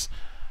in this,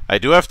 I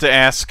do have to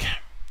ask: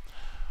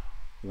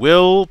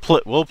 Will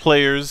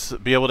players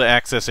be able to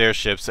access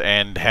airships,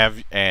 and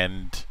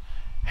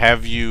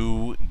have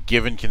you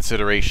given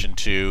consideration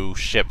to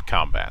ship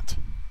combat?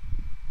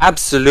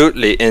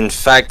 Absolutely. In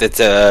fact, it's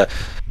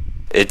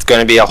going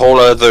to be a whole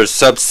other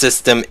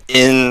subsystem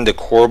in the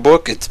core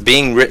book. It's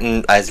being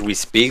written as we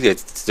speak.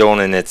 It's still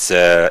in its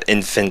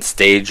infant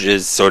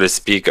stages, so to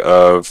speak,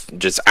 of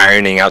just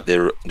ironing out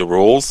the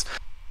rules.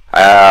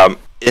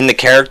 In the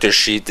character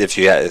sheet, if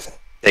you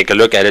take a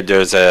look at it,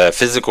 there's a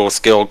physical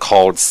skill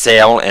called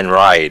Sail and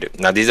Ride.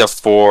 Now, these are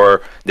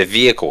for the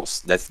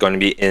vehicles that's going to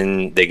be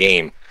in the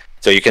game.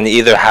 So you can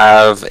either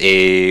have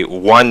a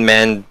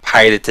one-man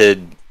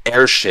piloted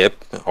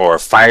airship or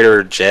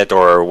fighter jet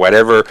or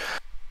whatever,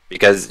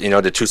 because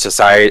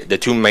the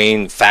two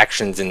main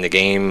factions in the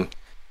game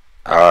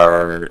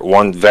are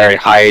one very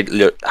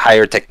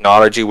higher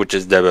technology, which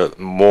is the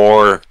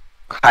more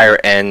higher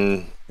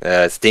end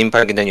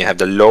steampunk, and then you have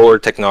the lower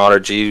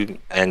technology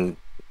and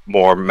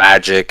more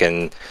magic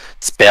and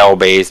spell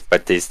based,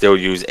 but they still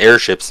use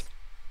airships.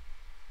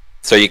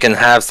 So you can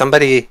have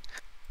somebody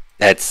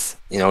that's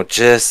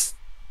just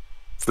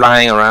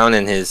flying around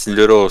in his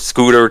little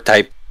scooter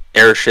type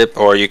airship,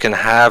 or you can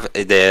have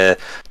the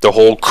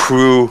whole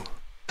crew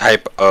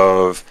type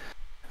of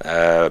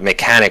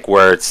mechanic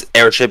where it's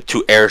airship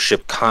to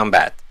airship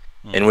combat.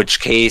 In which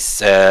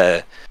case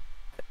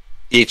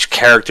each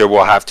character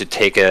will have to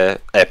take a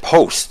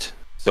post.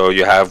 So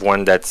you have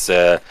one that's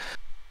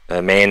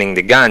manning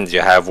the guns,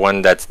 you have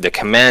one that's the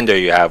commander,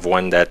 you have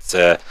one that's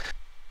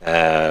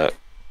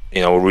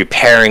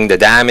repairing the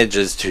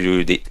damages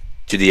to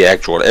the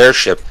actual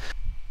airship.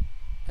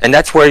 And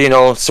that's where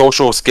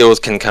social skills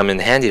can come in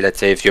handy. Let's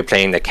say if you're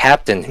playing the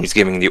captain who's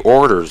giving the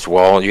orders,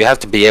 well, you have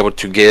to be able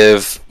to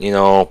give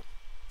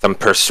some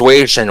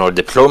persuasion or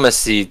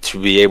diplomacy to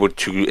be able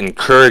to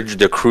encourage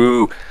the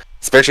crew,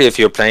 especially if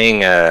you're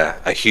playing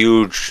a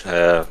huge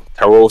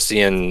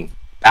Tarosian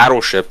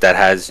battleship that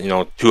has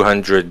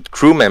 200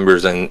 crew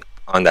members on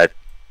that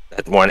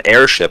one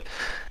airship,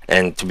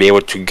 and to be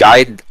able to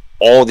guide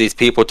all these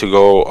people to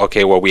go,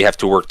 okay, well, we have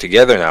to work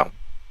together now.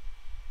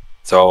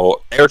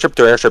 So airship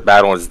to airship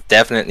battle is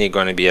definitely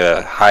going to be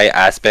a high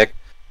aspect.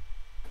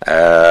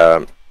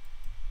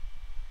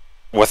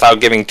 Without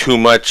giving too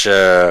much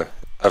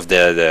of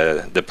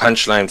the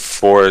punchline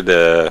for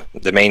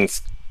the main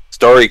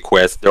story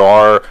quest, there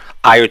are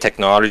higher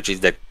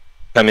technologies that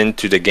come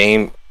into the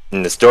game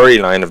in the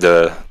storyline of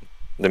the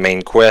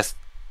main quest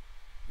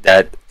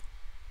that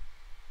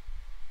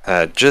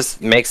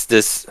just makes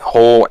this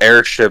whole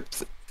airship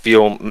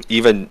feel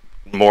even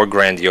more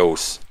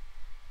grandiose.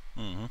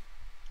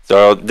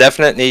 So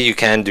definitely you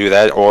can do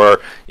that, or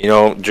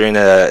during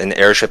an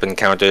airship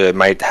encounter, it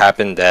might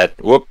happen that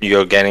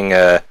you're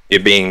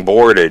being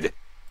boarded.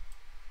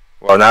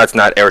 Well, now it's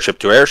not airship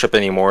to airship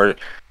anymore.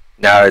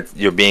 Now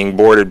you're being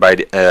boarded by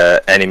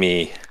the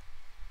enemy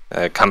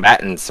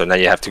combatants. So now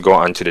you have to go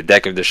onto the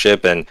deck of the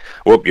ship, and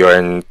you're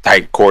in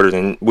tight quarters.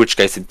 In which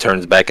case it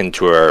turns back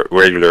into a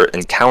regular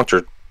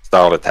encounter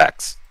style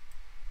attacks.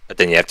 But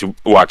then you have to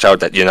watch out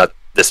that you're not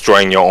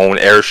destroying your own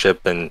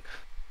airship and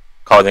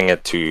causing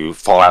it to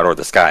fall out of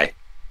the sky.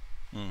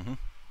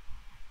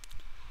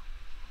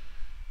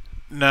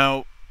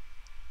 Now,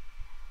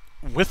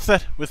 with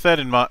that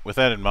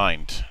in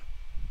mind,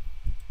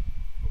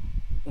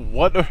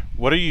 what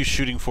are you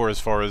shooting for as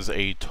far as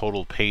a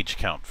total page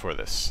count for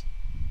this?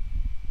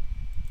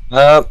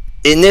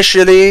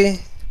 Initially,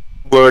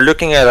 we're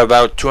looking at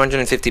about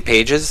 250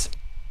 pages.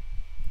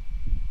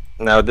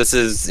 Now, this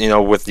is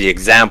with the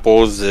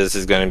examples. This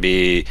is going to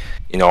be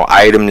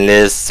item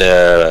lists,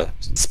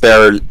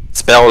 spell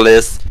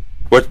lists.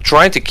 We're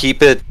trying to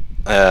keep it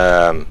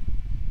as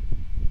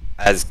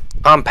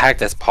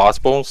compact as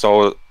possible.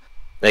 So,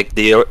 like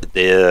the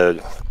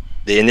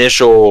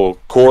initial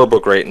core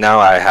book right now,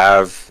 I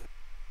have,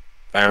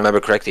 if I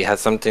remember correctly, has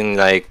something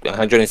like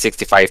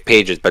 165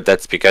 pages. But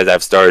that's because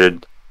I've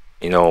started,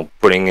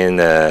 putting in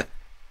that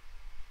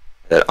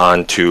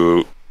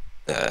onto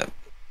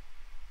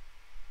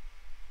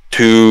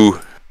two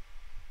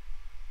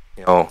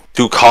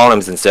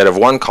columns instead of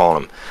one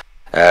column.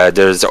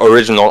 There's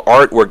original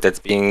artwork that's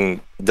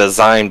being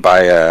designed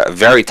by a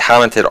very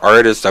talented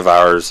artist of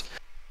ours,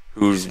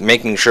 who's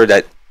making sure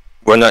that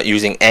we're not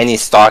using any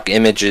stock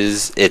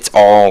images. It's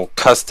all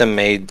custom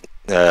made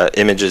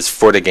images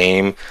for the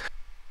game.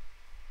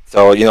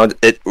 So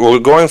we're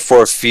going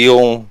for a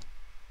feel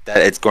that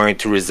it's going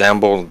to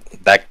resemble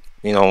that,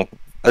 a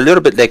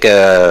little bit like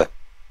a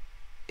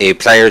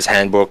player's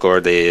handbook or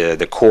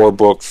the core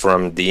book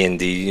from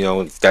D&D.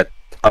 It's got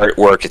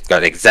artwork, it's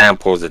got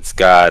examples, it's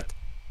got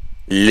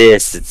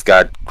lists, it's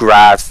got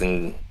graphs,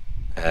 and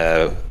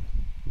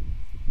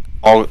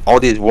all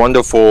these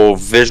wonderful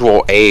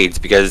visual aids.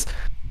 Because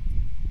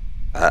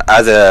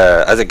as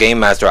a game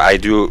master, I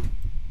do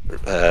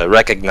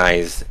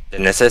recognize the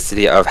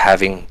necessity of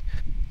having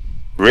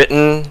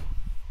written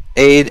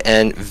aid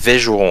and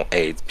visual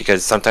aids,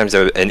 because sometimes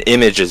an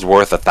image is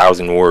worth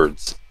 1,000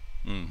 words.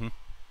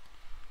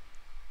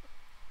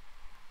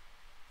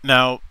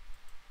 Now,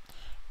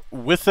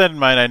 with that in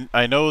mind,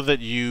 I know that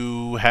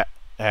you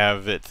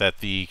have it that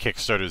the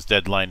Kickstarter's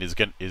deadline is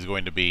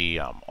going to be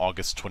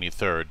August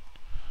 23rd.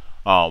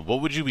 What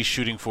would you be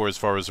shooting for as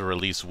far as a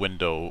release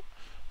window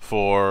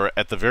for,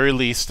 at the very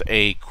least,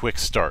 a quick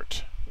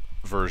start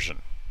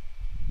version?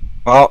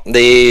 Well,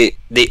 the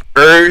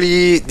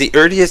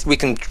earliest we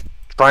can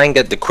try and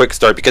get the quick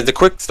start, because the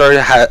quick start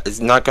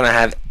is not going to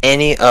have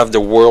any of the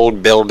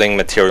world building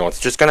material. It's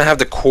just going to have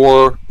the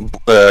core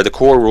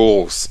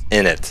rules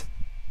in it,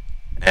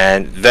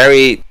 and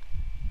very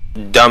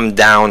dumbed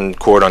down,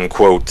 quote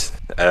unquote,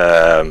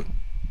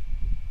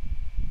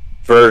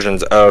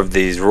 versions of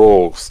these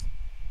rules.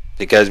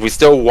 Because we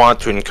still want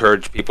to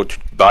encourage people to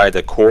buy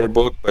the core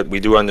book, but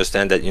we do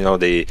understand that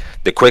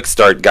the quick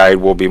start guide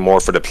will be more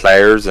for the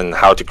players and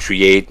how to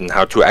create and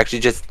how to actually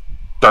just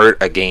start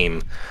a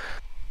game.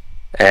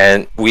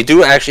 And we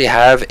do actually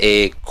have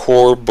a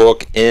core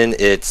book in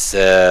its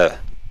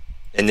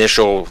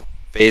initial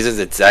phases.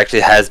 It actually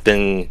has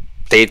been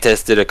play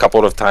tested a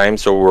couple of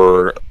times, so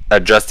we're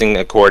adjusting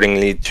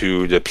accordingly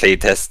to the play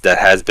test that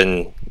has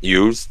been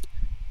used.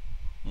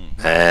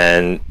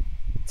 And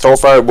so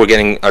far we're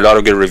getting a lot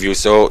of good reviews.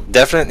 So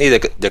definitely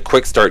the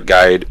quick start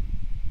guide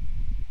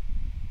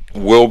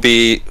will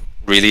be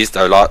released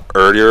a lot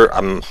earlier.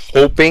 I'm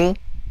hoping,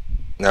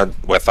 not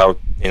without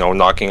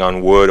knocking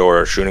on wood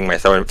or shooting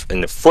myself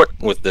in the foot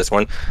with this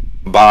one,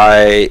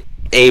 by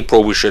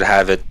April we should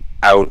have it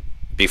out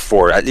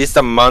before, at least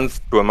a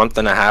month to a month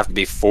and a half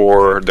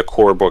before the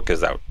core book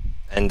is out.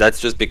 And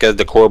that's just because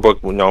the core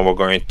book, we're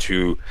going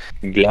to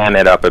glam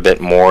it up a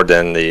bit more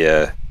than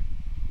the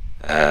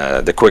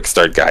quick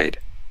start guide.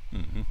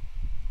 Mm-hmm.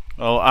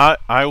 Well,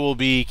 I will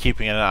be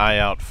keeping an eye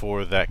out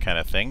for that kind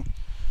of thing.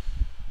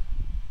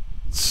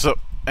 So,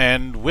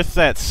 and with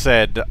that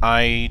said,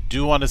 I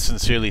do want to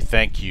sincerely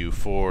thank you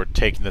for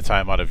taking the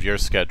time out of your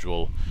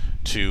schedule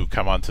to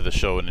come onto the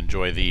show and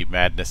enjoy the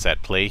madness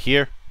at play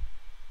here.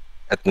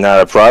 That's not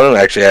a problem.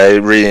 Actually, I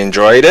really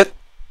enjoyed it.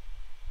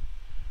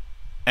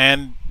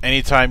 And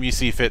anytime you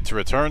see fit to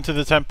return to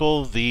the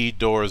temple, the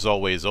door is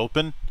always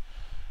open.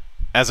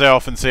 As I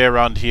often say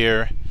around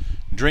here,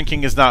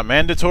 drinking is not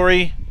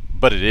mandatory,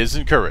 but it is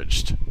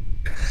encouraged.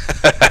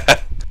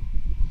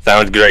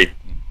 Sounds great.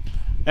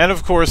 And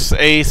of course,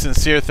 a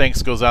sincere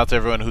thanks goes out to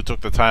everyone who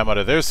took the time out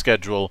of their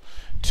schedule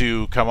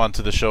to come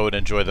onto the show and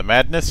enjoy the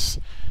madness.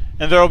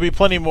 And there will be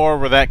plenty more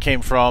where that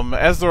came from,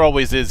 as there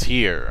always is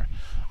here,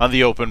 on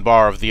the open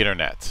bar of the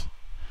internet.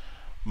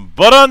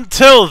 But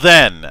until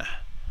then,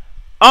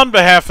 on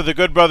behalf of the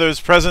good brothers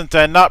present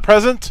and not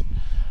present,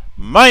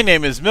 my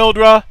name is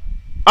Mildra.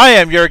 I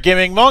am your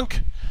gaming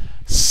monk.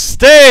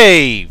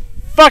 Stay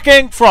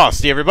fucking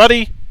frosty,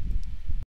 everybody.